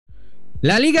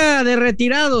La Liga de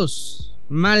Retirados,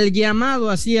 mal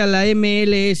llamado así a la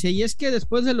MLS, y es que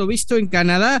después de lo visto en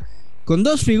Canadá, con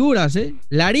dos figuras,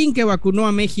 Larin, que vacunó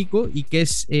a México y que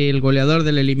es el goleador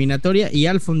de la eliminatoria, y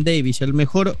Alphonso Davies, el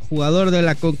mejor jugador de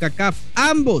la CONCACAF,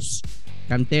 ambos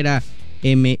cantera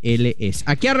MLS.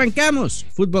 Aquí arrancamos,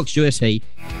 Footbox USA.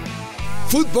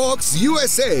 Footbox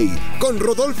USA, con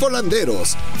Rodolfo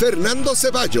Landeros, Fernando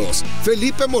Ceballos,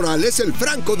 Felipe Morales el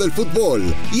Franco del fútbol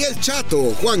y el Chato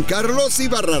Juan Carlos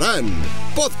Ibarrarán.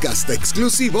 Podcast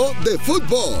exclusivo de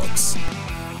Footbox.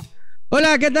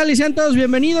 Hola, ¿qué tal? Y sean todos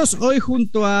bienvenidos. Hoy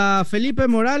junto a Felipe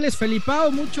Morales,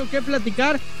 Felipao, mucho que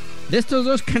platicar de estos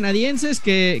dos canadienses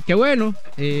que bueno,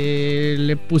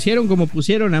 le pusieron como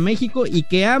pusieron a México y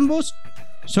que ambos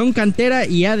son cantera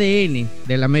y ADN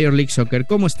de la Major League Soccer.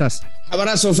 ¿Cómo estás?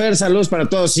 Abrazo, Fer, saludos para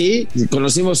todos. Sí,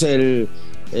 conocimos el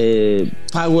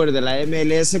power de la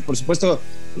MLS, por supuesto,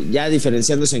 ya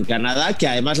diferenciándose en Canadá, que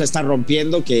además la está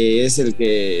rompiendo, que es el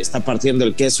que está partiendo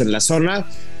el queso en la zona.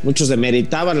 Muchos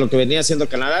demeritaban lo que venía haciendo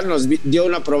Canadá, nos dio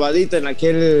una probadita en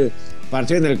aquel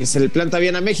partido en el que se le planta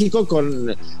bien a México,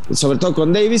 sobre todo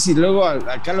con Davies, y luego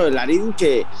acá lo de Larin,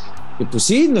 que pues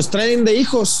sí, nos traen de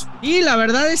hijos. Y la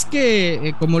verdad es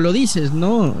que, como lo dices,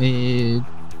 ¿no?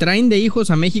 Traen de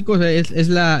hijos a México, es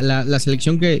la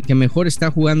selección que mejor está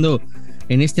jugando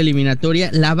en esta eliminatoria.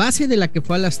 La base de la que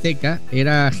fue al Azteca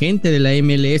era gente de la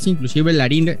MLS, inclusive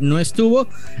Larin no estuvo.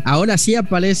 Ahora sí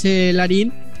aparece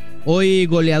Larin, hoy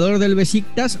goleador del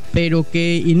Besiktas, pero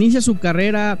que inicia su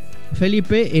carrera,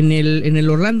 Felipe, en el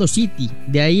Orlando City.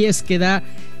 De ahí es que da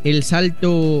el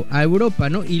salto a Europa,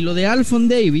 ¿no? Y lo de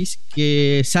Alphonso Davies,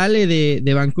 que sale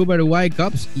de Vancouver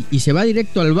Whitecaps y se va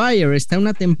directo al Bayern. Está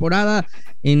una temporada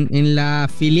en la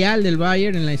filial del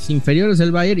Bayern, en las inferiores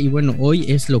del Bayern, y bueno, hoy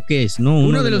es lo que es, ¿no?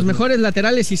 Uno de los mejores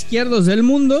laterales izquierdos del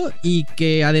mundo y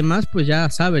que además pues ya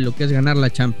sabe lo que es ganar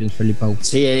la Champions, Felipao.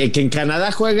 Sí, que en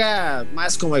Canadá juega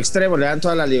más como extremo, le dan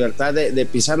toda la libertad de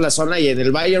pisar la zona, y en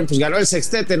el Bayern pues ganó el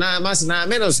sextete, nada más y nada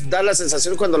menos. Da la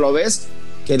sensación cuando lo ves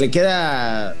que le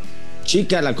queda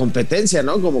chica la competencia,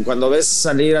 ¿no? Como cuando ves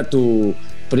salir a tu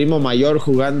primo mayor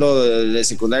jugando de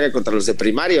secundaria contra los de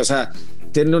primaria. O sea,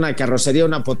 tiene una carrocería,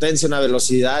 una potencia, una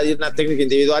velocidad y una técnica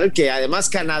individual que además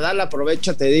Canadá la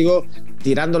aprovecha, te digo,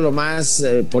 tirándolo más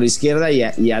por izquierda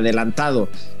y adelantado.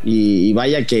 Y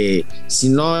vaya que si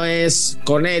no es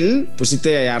con él, pues sí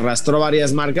te arrastró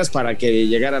varias marcas para que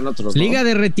llegaran otros, ¿no? Liga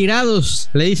de retirados,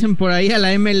 le dicen por ahí a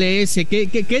la MLS.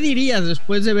 ¿Qué dirías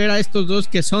después de ver a estos dos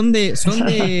que son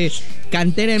de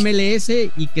cantera MLS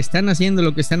y que están haciendo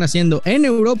lo que están haciendo en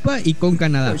Europa y con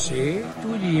Canadá? Pues sí, tú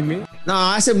dime.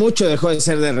 No, hace mucho dejó de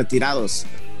ser de retirados.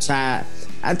 O sea,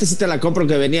 antes sí te la compro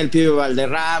que venía el pibe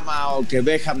Valderrama o que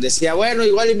Beckham decía, bueno,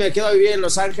 igual y me quedo a vivir en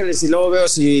Los Ángeles y luego veo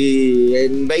si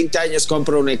en 20 años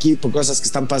compro un equipo, cosas que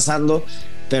están pasando,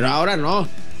 pero ahora no.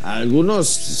 Algunos,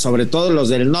 sobre todo los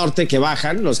del norte que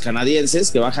bajan, los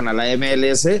canadienses que bajan a la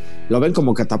MLS, lo ven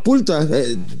como catapulta.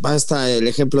 Basta el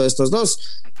ejemplo de estos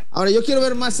dos. Ahora, yo quiero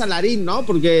ver más a Larin, ¿no?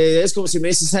 Porque es como si me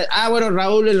dices, bueno,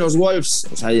 Raúl en los Wolves.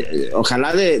 O sea,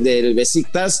 ojalá del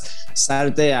Besiktas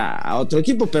salte a otro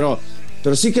equipo, pero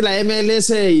sí que la MLS,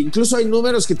 incluso hay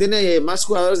números que tiene más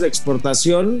jugadores de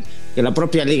exportación que la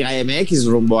propia Liga MX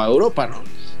rumbo a Europa, ¿no?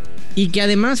 Y que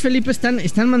además, Felipe,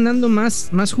 están mandando más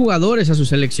jugadores a sus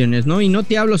selecciones, ¿no? Y no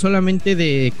te hablo solamente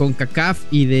de CONCACAF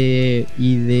y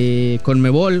de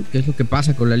CONMEBOL, que es lo que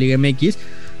pasa con la Liga MX,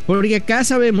 porque acá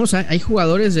sabemos, hay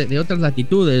jugadores de otras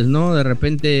latitudes, ¿no? De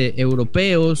repente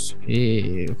europeos,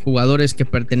 jugadores que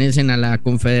pertenecen a la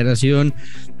Confederación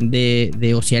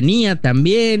de Oceanía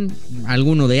también,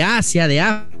 alguno de Asia, de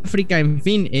África, en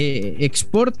fin,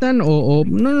 exportan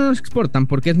no exportan,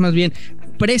 porque es más bien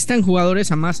prestan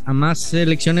jugadores a más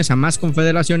selecciones, a más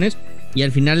confederaciones, y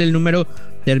al final el número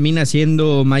termina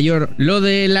siendo mayor. Lo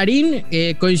de Larin,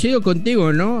 coincido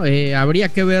contigo, ¿no? Habría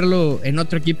que verlo en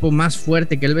otro equipo más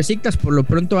fuerte que el Besiktas. Por lo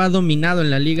pronto ha dominado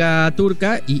en la liga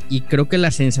turca y creo que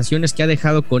las sensaciones que ha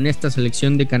dejado con esta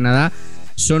selección de Canadá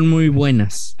son muy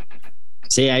buenas.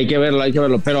 Sí, hay que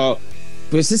verlo, pero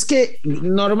pues es que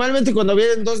normalmente cuando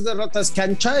vienen dos derrotas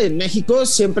cancha en México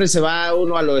siempre se va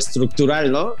uno a lo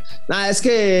estructural, ¿no? Es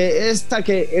que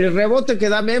el rebote que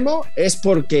da Memo es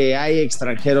porque hay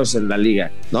extranjeros en la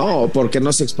liga, ¿no? O porque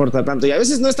no se exporta tanto, y a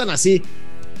veces no es tan así,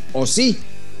 o sí,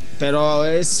 pero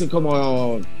es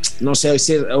como, no sé,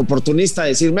 decir, oportunista,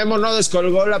 decir Memo no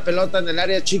descolgó la pelota en el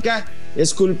área chica,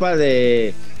 es culpa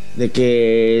de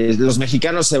que los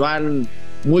mexicanos se van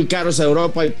muy caros a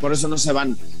Europa y por eso no se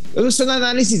van. Son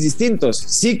análisis distintos.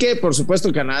 Sí que, por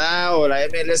supuesto, Canadá o la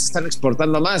MLS están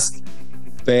exportando más,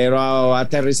 pero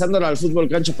aterrizándolo al fútbol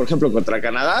cancha, por ejemplo, contra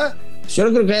Canadá, Yo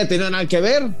no creo que haya tenido nada que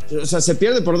ver. O sea, se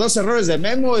pierde por 2 errores de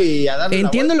Memo y a darle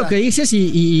Entiendo lo que dices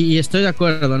y estoy de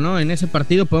acuerdo, ¿no? En ese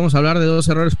partido podemos hablar de 2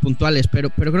 errores puntuales, pero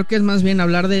creo que es más bien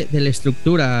hablar de la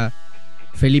estructura,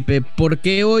 Felipe. ¿Por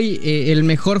qué hoy el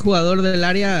mejor jugador del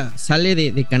área sale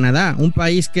de Canadá? Un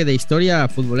país que de historia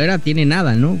futbolera tiene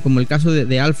nada, ¿no? Como el caso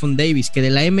de Alphonso Davies, que de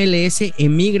la MLS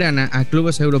emigran a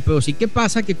clubes europeos. ¿Y qué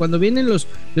pasa? Que cuando vienen los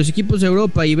equipos de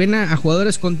Europa y ven a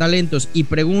jugadores con talentos y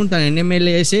preguntan en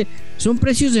MLS, son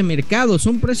precios de mercado,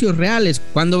 son precios reales.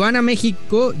 Cuando van a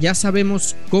México ya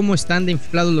sabemos cómo están de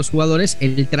inflados los jugadores,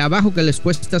 el trabajo que les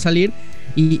cuesta salir.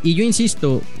 Y yo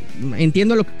insisto,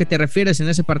 entiendo a lo que te refieres en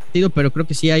ese partido, pero creo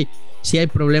que sí hay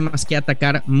problemas que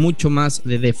atacar mucho más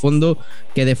de fondo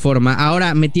que de forma.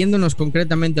 Ahora, metiéndonos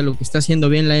concretamente a lo que está haciendo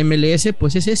bien la MLS,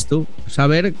 pues es esto,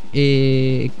 saber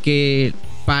que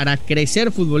para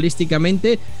crecer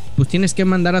futbolísticamente, pues tienes que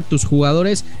mandar a tus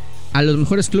jugadores a los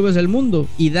mejores clubes del mundo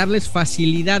y darles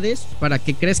facilidades para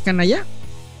que crezcan allá.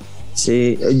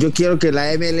 Sí, yo quiero que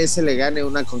la MLS le gane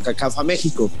una CONCACAF a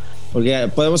México, porque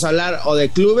podemos hablar o de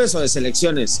clubes o de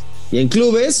selecciones, y en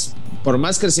clubes, por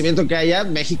más crecimiento que haya,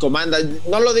 México manda.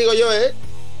 No lo digo yo,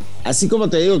 así como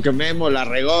te digo que Memo la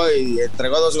regó y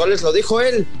entregó 2 goles, lo dijo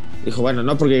él. Dijo, bueno,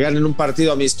 no porque ganen un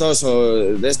partido amistoso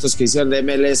de estos que hicieron de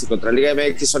MLS contra Liga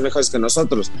MX son mejores que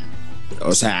nosotros.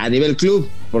 O sea, a nivel club,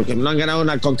 porque no han ganado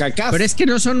una CONCACAF. Pero es que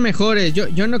no son mejores,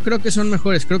 yo no creo que son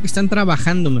mejores, creo que están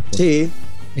trabajando mejor. Sí.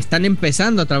 Están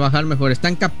empezando a trabajar mejor,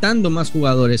 están captando más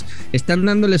jugadores, están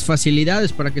dándoles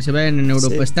facilidades para que se vayan en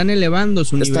Europa, sí. Están elevando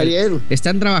su nivel, bien.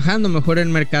 Están trabajando mejor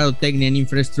en mercadotecnia, en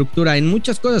infraestructura, en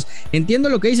muchas cosas. Entiendo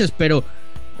lo que dices, pero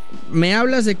me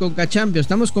hablas de CONCACHAMPIONS,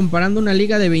 estamos comparando una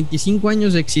liga de 25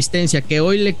 años de existencia que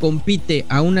hoy le compite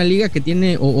a una liga que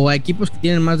tiene, o a equipos que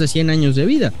tienen más de 100 años de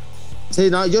vida. Sí,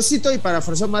 no, yo cito y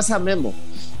parafraseo más a Memo,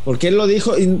 porque él lo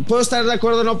dijo, y puedo estar de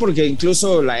acuerdo, no, porque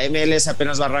incluso la MLS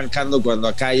apenas va arrancando cuando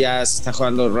acá ya se está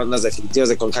jugando rondas definitivas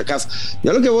de CONCACAF.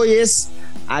 Yo lo que voy es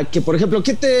a que, por ejemplo,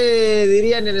 ¿qué te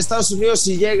dirían en Estados Unidos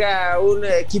si llega un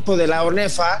equipo de la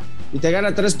ONEFA y te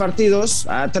gana 3 partidos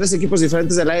a 3 equipos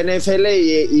diferentes de la NFL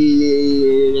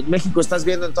y en México estás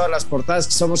viendo en todas las portadas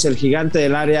que somos el gigante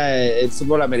del área del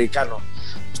fútbol americano?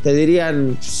 Te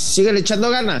dirían, siguen echando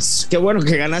ganas, qué bueno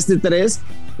que ganaste 3,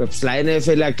 pero pues la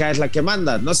NFL acá es la que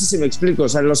manda. No sé si me explico, o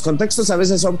sea, los contextos a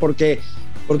veces son porque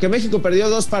México perdió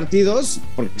 2 partidos,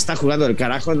 porque está jugando del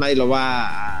carajo, nadie lo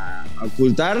va a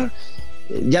ocultar,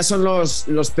 ya son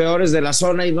los peores de la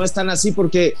zona y no están así,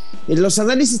 porque los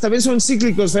análisis también son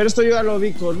cíclicos. Pero esto yo ya lo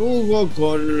vi con Hugo,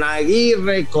 con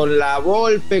Aguirre, con La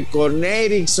Volpe, con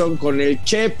Erickson, con el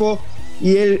Chepo,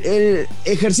 y el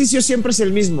ejercicio siempre es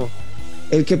el mismo.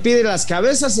 El que pide las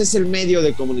cabezas es el medio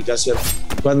de comunicación.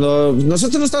 Cuando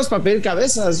nosotros no estamos para pedir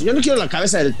cabezas, yo no quiero la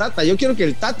cabeza del Tata, yo quiero que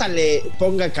el Tata le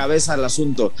ponga cabeza al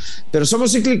asunto. Pero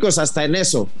somos cíclicos hasta en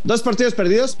eso. 2 partidos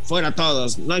perdidos, fuera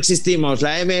todos, no existimos.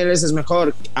 La MLS es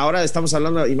mejor. Ahora estamos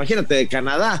hablando, imagínate, de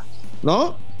Canadá,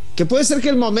 ¿no? Que puede ser que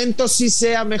el momento sí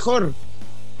sea mejor,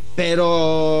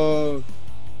 pero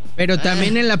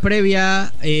también en la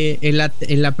previa,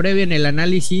 en el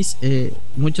análisis,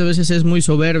 muchas veces es muy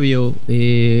soberbio,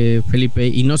 Felipe,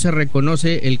 y no se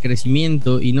reconoce el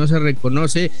crecimiento y no se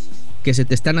reconoce que se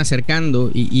te están acercando,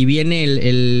 y viene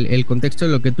el contexto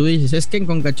de lo que tú dices. Es que en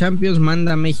CONCACHAMPIONS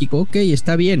manda México, ok,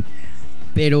 está bien,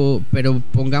 pero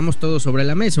pongamos todo sobre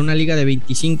la mesa. Una liga de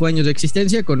 25 años de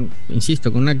existencia con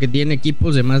una que tiene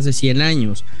equipos de más de 100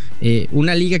 años,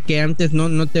 una liga que antes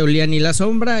no te olía ni la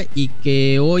sombra y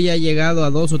que hoy ha llegado a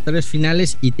 2 o 3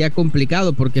 finales y te ha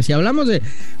complicado, porque si hablamos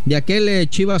de aquel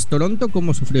Chivas Toronto,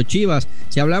 cómo sufrió Chivas,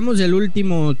 si hablamos del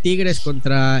último Tigres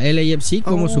contra LAFC,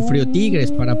 cómo sufrió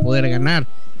Tigres para poder ganar.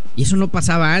 Y eso no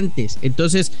pasaba antes.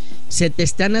 Entonces se te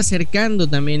están acercando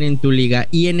también en tu liga.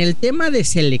 Y en el tema de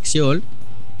selección,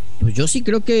 pues yo sí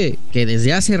creo que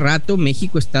desde hace rato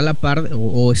México está a la par,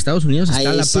 o Estados Unidos está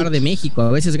a la par de México.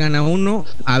 A veces gana uno,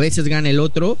 a veces gana el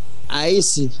otro. Ahí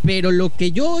sí. Pero lo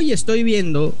que yo hoy estoy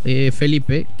viendo,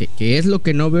 Felipe, que es lo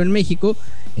que no veo en México,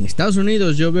 en Estados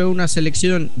Unidos yo veo una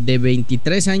selección de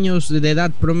 23 años de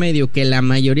edad promedio, que la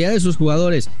mayoría de sus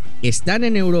jugadores están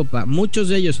en Europa, muchos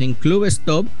de ellos en clubes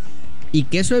top, y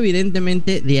que eso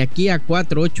evidentemente de aquí a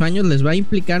 4 o 8 años les va a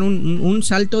implicar un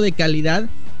salto de calidad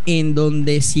en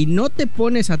donde si no te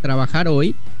pones a trabajar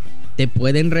hoy, te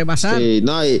pueden rebasar. Sí,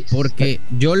 no, porque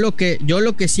yo lo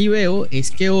que sí veo es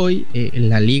que hoy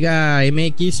la Liga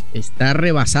MX está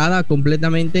rebasada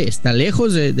completamente, está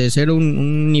lejos de ser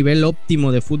un nivel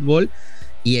óptimo de fútbol,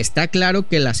 y está claro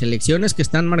que las selecciones que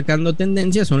están marcando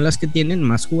tendencia son las que tienen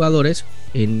más jugadores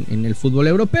en el fútbol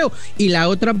europeo. Y la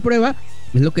otra prueba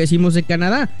es lo que decimos de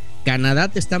Canadá. Canadá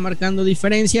te está marcando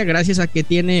diferencia gracias a que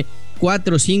tiene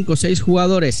 4, 5, 6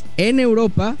 jugadores en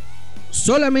Europa,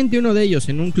 solamente uno de ellos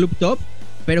en un club top,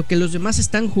 pero que los demás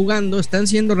están jugando, están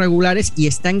siendo regulares y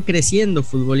están creciendo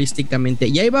futbolísticamente.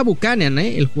 Y ahí va Buchanan,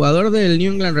 el jugador del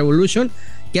New England Revolution,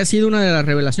 que ha sido una de las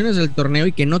revelaciones del torneo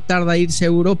y que no tarda a irse a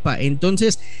Europa.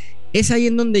 Entonces es ahí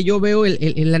en donde yo veo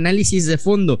el análisis de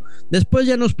fondo. Después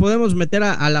ya nos podemos meter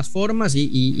a las formas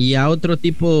y a otro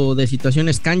tipo de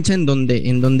situaciones cancha en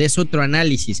donde es otro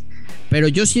análisis. Pero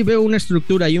yo sí veo una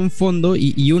estructura y un fondo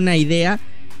y una idea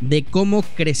de cómo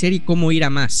crecer y cómo ir a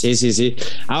más. Sí.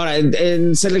 Ahora,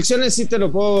 en selecciones sí te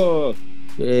lo puedo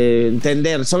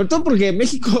entender, sobre todo porque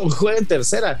México juega en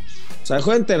tercera. O sea,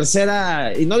 juega en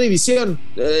tercera y no división,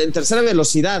 en tercera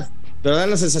velocidad. Pero da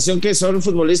la sensación que son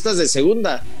futbolistas de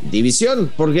segunda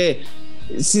división, porque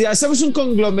si hacemos un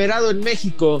conglomerado en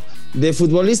México de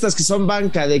futbolistas que son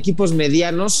banca de equipos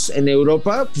medianos en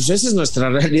Europa, pues esa es nuestra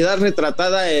realidad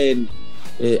retratada en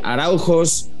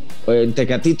Araujos, en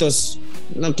Tecatitos.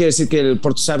 No quiero decir que el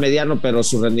Porto sea mediano, pero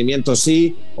su rendimiento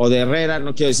sí, o de Herrera.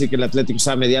 No quiero decir que el Atlético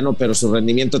sea mediano, pero su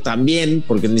rendimiento también,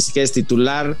 porque ni siquiera es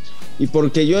titular. Y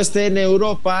porque yo esté en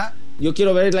Europa, yo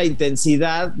quiero ver la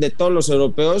intensidad de todos los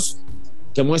europeos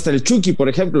que muestra el Chucky, por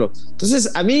ejemplo.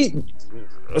 Entonces, a mí,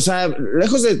 o sea,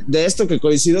 lejos de esto que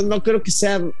coincido, no creo que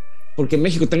sea porque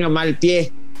México tenga mal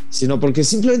pie, sino porque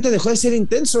simplemente dejó de ser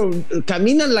intenso.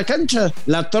 Caminan la cancha,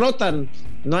 la trotan.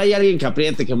 No hay alguien que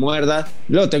apriete, que muerda.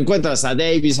 Luego te encuentras a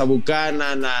Davies, a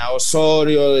Buchanan, a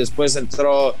Osorio. Después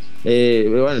entró,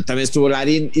 bueno, también estuvo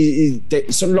Larin.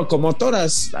 Son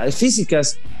locomotoras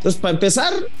físicas. Entonces, para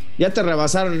empezar, ya te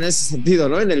rebasaron en ese sentido,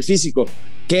 ¿no? En el físico.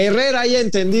 Que Herrera haya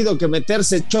entendido que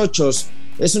meterse chochos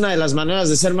es una de las maneras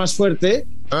de ser más fuerte.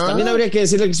 También habría que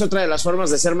decirle que es otra de las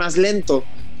formas de ser más lento.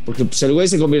 Porque pues, el güey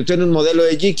se convirtió en un modelo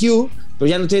de GQ, pero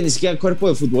ya no tiene ni siquiera cuerpo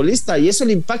de futbolista, y eso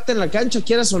le impacta en la cancha,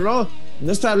 quieras o no.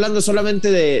 No estoy hablando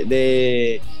solamente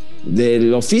de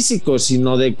lo físico,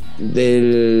 sino de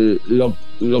lo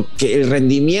que el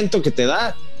rendimiento que te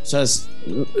da. O sea,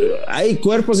 hay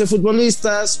cuerpos de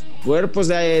futbolistas, cuerpos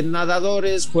de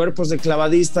nadadores, cuerpos de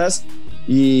clavadistas,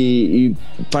 y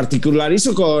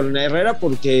particularizo con Herrera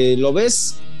porque lo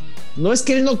ves, no es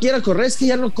que él no quiera correr, es que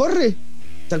ya no corre.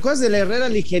 ¿Te acuerdas del Herrera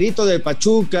ligerito del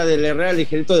Pachuca, del Herrera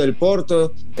ligerito del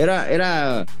Porto?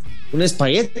 Era un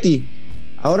espagueti.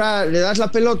 Ahora le das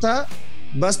la pelota,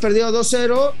 vas perdido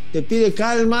 2-0, te pide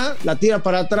calma, la tira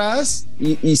para atrás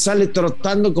y sale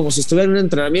trotando como si estuviera en un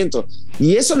entrenamiento.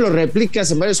 Y eso lo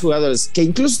replicas en varios jugadores que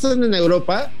incluso están en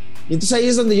Europa. Y entonces ahí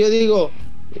es donde yo digo,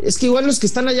 es que igual los que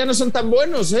están allá no son tan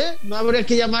buenos, ¿eh? No habría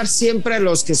que llamar siempre a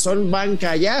los que son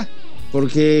banca allá.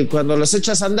 Porque cuando los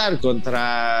echas a andar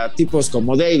contra tipos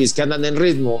como Davies, que andan en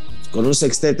ritmo, con un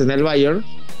sextete en el Bayern,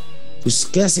 pues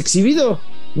quedas exhibido.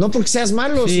 No porque seas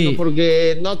malo, sí, sino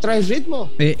porque no traes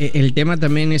ritmo. El tema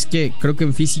también es que creo que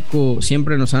en físico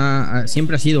siempre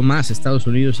ha sido más Estados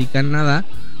Unidos y Canadá,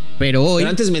 pero hoy...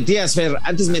 Pero antes metías, Fer,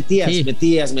 sí.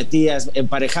 metías,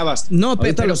 emparejabas. No,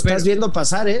 ahorita lo estás viendo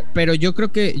pasar, ¿eh? Pero yo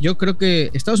creo que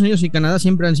Estados Unidos y Canadá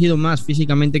siempre han sido más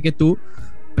físicamente que tú,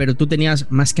 pero tú tenías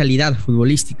más calidad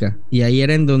futbolística y ahí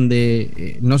era en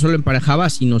donde no solo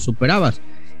emparejabas sino superabas.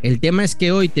 El tema es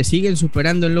que hoy te siguen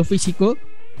superando en lo físico,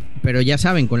 pero ya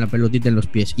saben, con la pelotita en los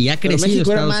pies, y ha crecido. Pero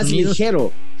México Estados era más Unidos,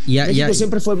 ligero. México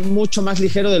siempre fue mucho más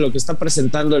ligero de lo que está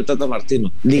presentando el Tata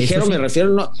Martino. Ligero, sí. Me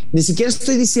refiero, no, ni siquiera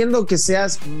estoy diciendo que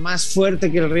seas más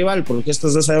fuerte que el rival, porque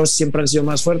estos dos años siempre han sido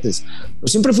más fuertes. Pero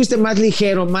siempre fuiste más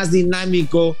ligero, más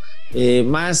dinámico,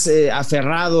 más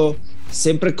aferrado.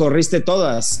 Siempre corriste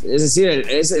todas. Es decir,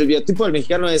 el biotipo del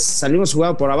mexicano es salimos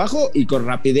jugando por abajo y con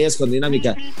rapidez, con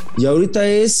dinámica. Y ahorita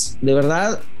es, de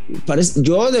verdad,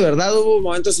 yo de verdad hubo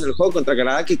momentos en el juego contra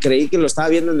Canadá que creí que lo estaba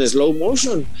viendo en slow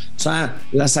motion. O sea,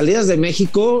 las salidas de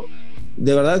México,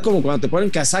 de verdad, como cuando te ponen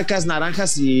casacas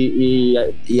naranjas y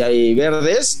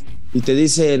verdes y te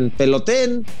dicen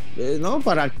peloten, ¿no?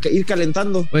 Para ir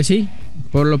calentando. Pues sí,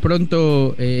 por lo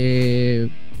pronto...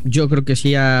 yo creo que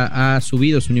sí ha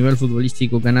subido su nivel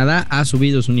futbolístico Canadá, ha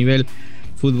subido su nivel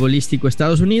futbolístico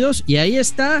Estados Unidos, y ahí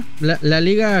está la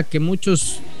liga que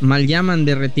muchos mal llaman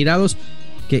de retirados,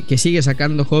 que sigue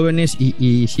sacando jóvenes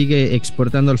y sigue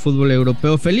exportando al fútbol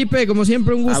europeo. Felipe, como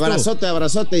siempre, un gusto.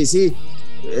 Abrazote, y sí,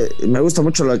 me gusta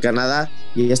mucho lo de Canadá,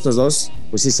 y estos dos,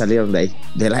 pues sí salieron de ahí,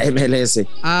 de la MLS.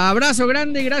 Abrazo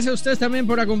grande y gracias a ustedes también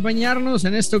por acompañarnos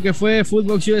en esto que fue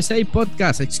Footbox USA,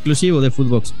 podcast exclusivo de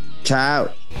Footbox. Chao.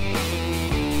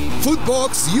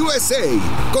 Footbox USA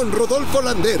con Rodolfo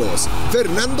Landeros,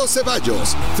 Fernando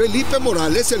Ceballos, Felipe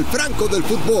Morales, el Franco del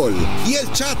fútbol, y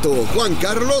el Chato Juan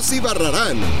Carlos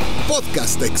Ibarrarán.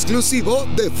 Podcast exclusivo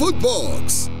de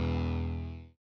Footbox.